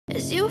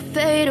as you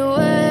fade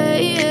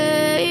away,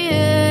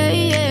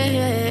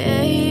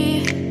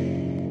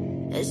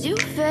 as you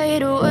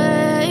fade away.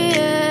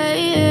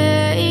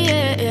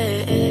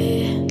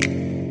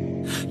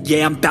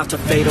 Yeah, I'm about to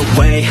fade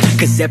away,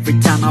 cause every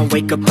time I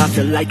wake up I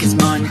feel like it's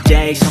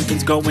Monday.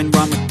 Something's going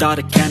wrong with all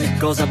the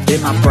chemicals up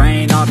in my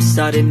brain. All of a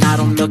sudden I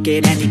don't look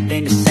at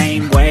anything the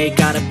same way.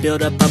 Gotta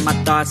build up of my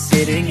thoughts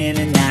sitting in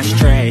an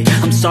ashtray.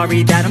 I'm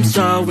sorry that I'm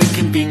so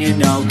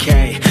inconvenient,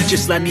 okay.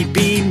 Just let me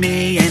be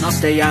me and I'll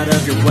stay out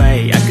of your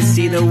way. I can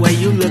see the way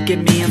you look at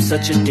me, I'm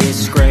such a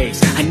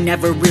disgrace. I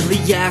never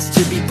really asked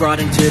to be brought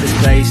into this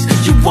place.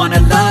 You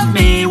wanna love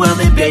me? Well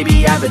then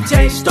baby have a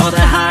taste. All the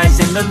highs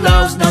and the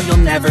lows, no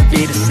you'll never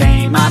be the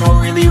same. I don't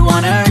really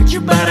wanna hurt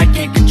you, but I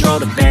can't control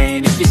the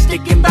pain. If you're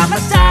sticking by my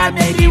side,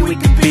 maybe we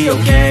could be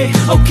okay.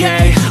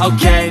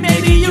 Okay,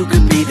 maybe you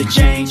could be the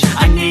change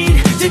I need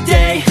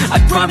today. I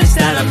promise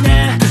that I've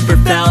never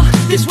felt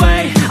this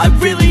way. I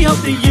really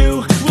hope that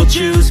you will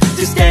choose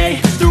to stay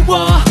through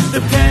all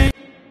the pain.